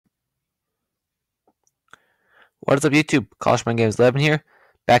What is up, YouTube? College Games 11 here,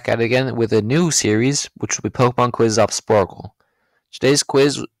 back at it again with a new series, which will be Pokemon Quiz off Sparkle. Today's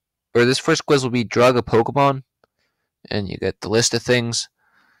quiz, or this first quiz, will be Drug a Pokemon, and you get the list of things.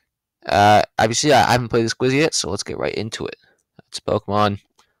 Obviously, I haven't played this quiz yet, so let's get right into it. That's Pokemon,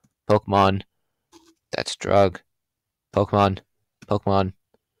 Pokemon, that's Drug, Pokemon, Pokemon,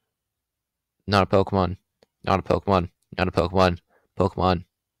 not a Pokemon, not a Pokemon, not a Pokemon, Pokemon.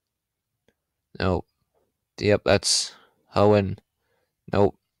 Nope. Yep, that's Hoenn.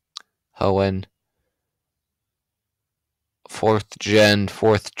 Nope. Hoenn. Fourth gen.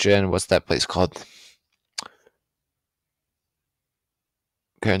 What's that place called?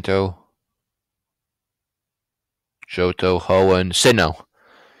 Kanto. Johto. Hoenn. Sinnoh.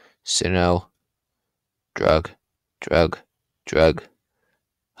 Drug.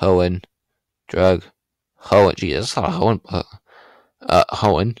 Hoenn. Drug. Hoenn. Gee, that's not a Hoenn.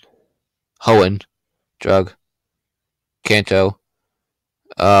 Hoenn. Drug. Kanto.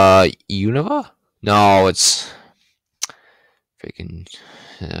 Unova? No, it's freaking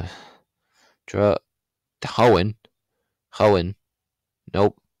Drug. Hoenn.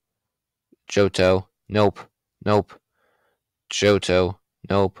 Nope. Johto. Nope. Johto.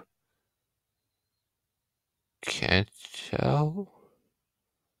 Nope. Kanto?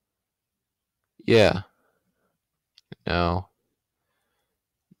 Yeah. No.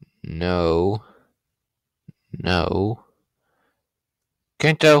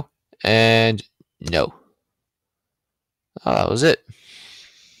 Kanto. And no. Oh, that was it.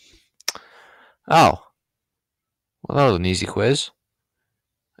 Oh. Well, that was an easy quiz.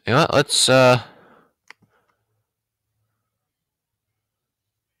 You know what? Let's, Alright.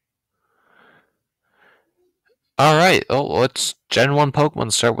 Oh, let's Gen 1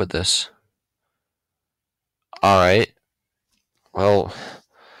 Pokemon start with this. Alright. Well,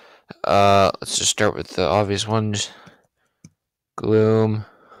 let's just start with the obvious ones. Gloom.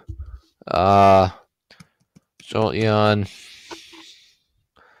 Jolteon.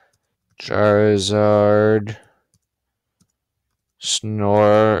 Charizard.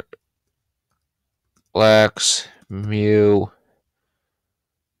 Snorlax. Mew.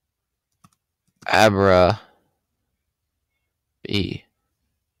 Abra. B.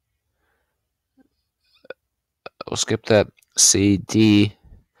 We'll skip that. C. D.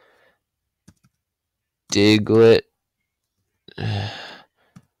 Diglett.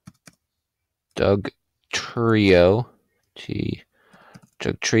 Dugtrio. T.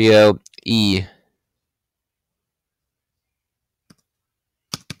 Dugtrio. E.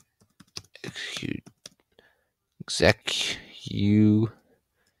 Execute.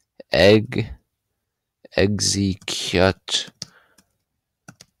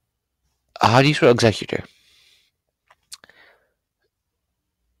 How do you spell executor?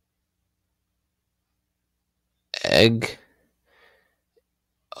 Egg.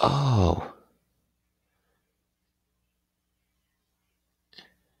 Oh.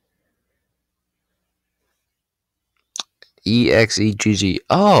 EXEGG.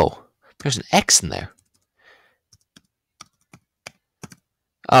 Oh. There's an X in there.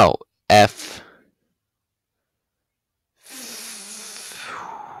 Oh. F.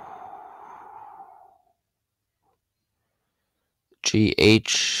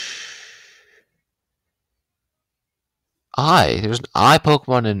 GH. I. There's an I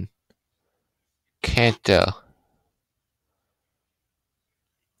Pokemon in Kanto.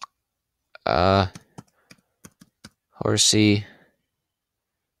 Horsey.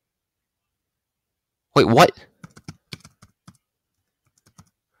 Wait, what?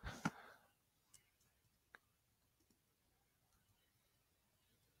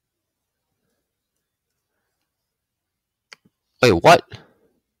 Wait, what?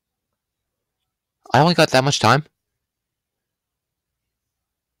 I only got that much time?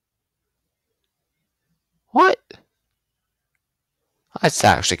 What? That's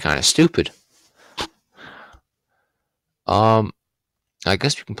actually kind of stupid. I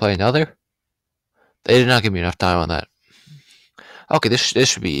guess we can play another. They did not give me enough time on that. Okay, this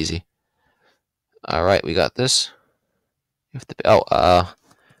should be easy. All right, we got this. You have to.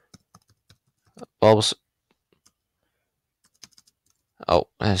 Bulbs. Oh,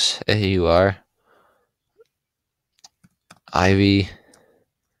 S-A-U-R. Ivy.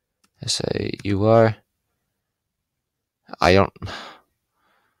 S-A-U-R. I don't.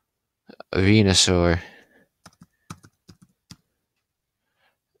 Venusaur.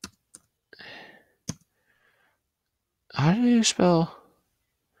 How do you spell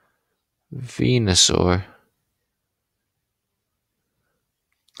Venusaur?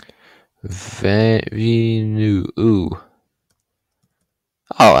 Venu. Oh,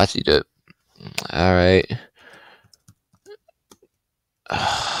 that's you do it. Alright.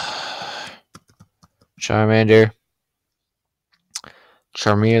 Charmander,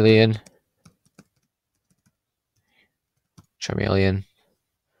 Charmeleon,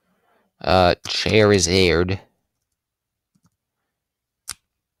 Charizard,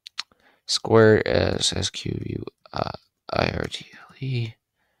 Squirtle,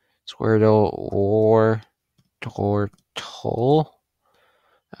 Squirtle, Tortle,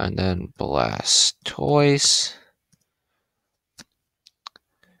 and then Blastoise,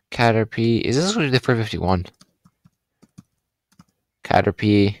 Caterpie. Is this going to be the 451?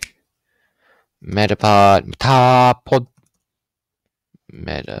 Caterpie, Metapod,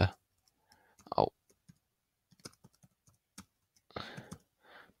 oh,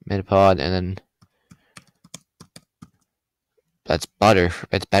 Metapod, and then that's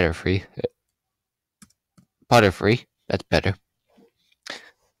Butterfree. Butterfree, that's better.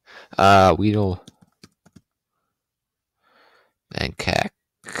 Weedle, and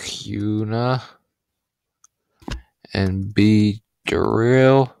Kakuna, and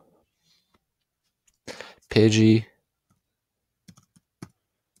Beedrill, Pidgey,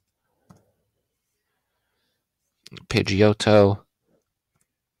 Pidgeotto,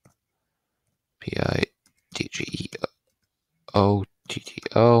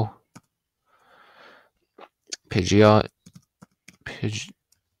 Pidgeotto, Pidgeot,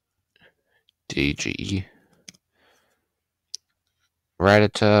 DGE,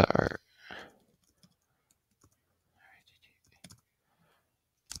 Rattata, or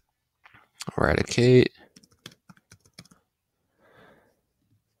Eradicate,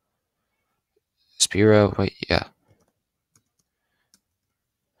 Spearow, wait, yeah.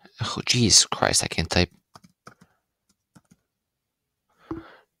 Oh, jeez Christ, I can't type.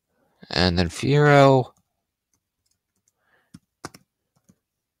 And then Fearow,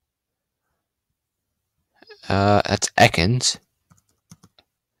 that's Ekans,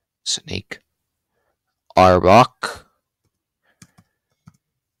 Snake, Arbok,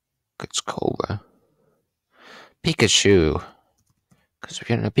 it's Cobra, Pikachu, because if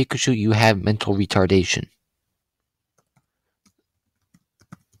you're not a Pikachu, you have mental retardation.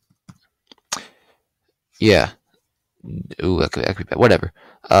 Yeah. Ooh, that could be bad. Whatever.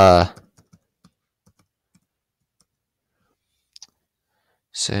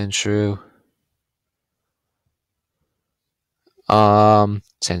 Sandshrew.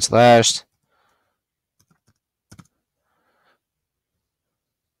 Sandslash.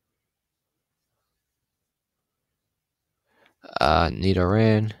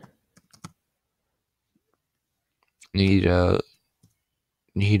 Nidoran.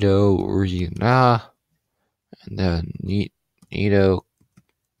 Nidorina. And then Nido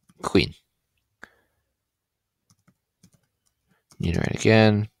Queen. Nidoran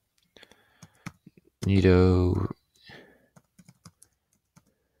again. Nido.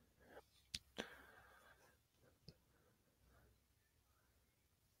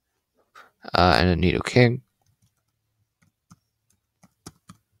 And then Nidoking.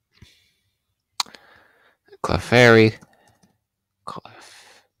 Clefairy.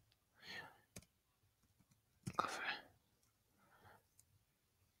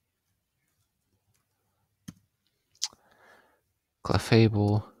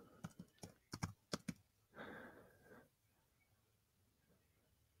 Clefable.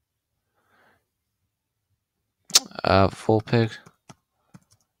 Full pick.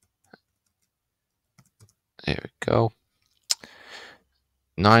 There we go.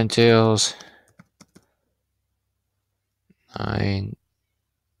 Ninetales. Nine.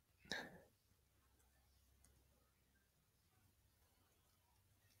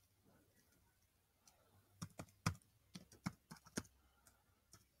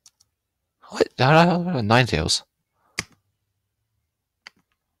 What? Ninetales.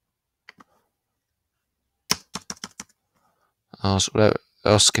 Whatever.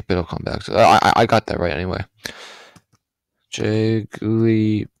 I'll skip it. I'll come back to that. I got that right anyway.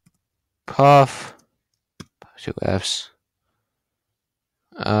 Jigglypuff. 2 Fs.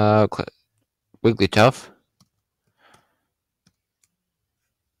 Wigglytuff.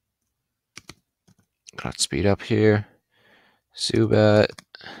 Got speed up here. Zubat.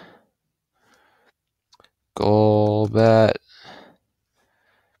 Golbat.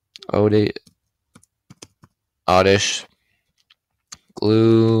 Oddish.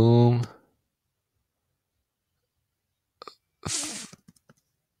 Gloom.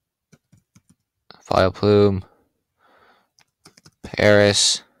 Vileplume.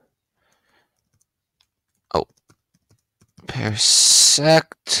 Paris. Oh.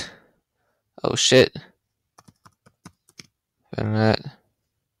 Parasect. Oh shit. Venonat.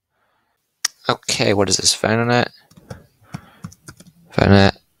 Okay, what is this? Venonat.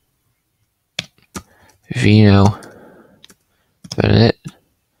 Venet, Vino, Venet,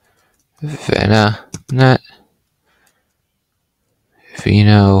 Venet,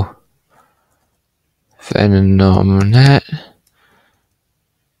 Vino, Venomet,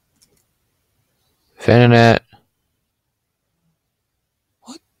 Venet.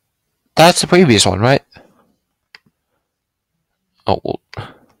 What? That's the previous one, right? Oh, well.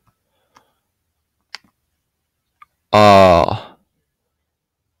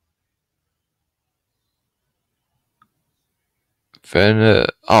 Venet.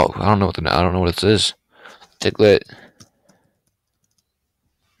 Oh, I don't know what this is. Diglett.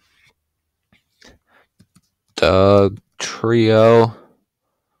 Doug Trio.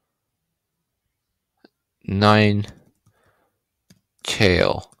 9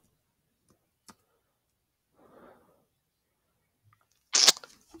 Tail.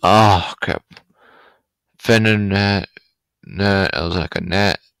 Oh crap. Venonet. Net. I was like a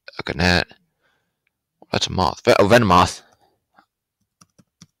net. Like a net. That's a moth. Oh, Venomoth.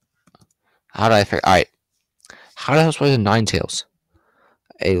 How did I figure? Alright. How did I spell the 9 tails?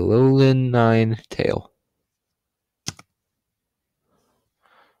 A Lowland 9 tail.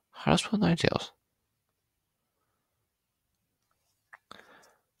 How do I spell 9 tails?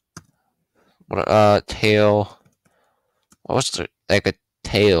 What? Tail. What was the like a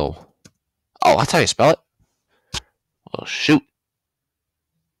tail? Oh, that's how you spell it. Well, shoot.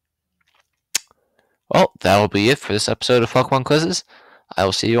 Well, that'll be it for this episode of Pokemon Quizzes. I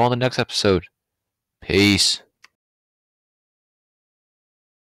will see you on the next episode. Peace.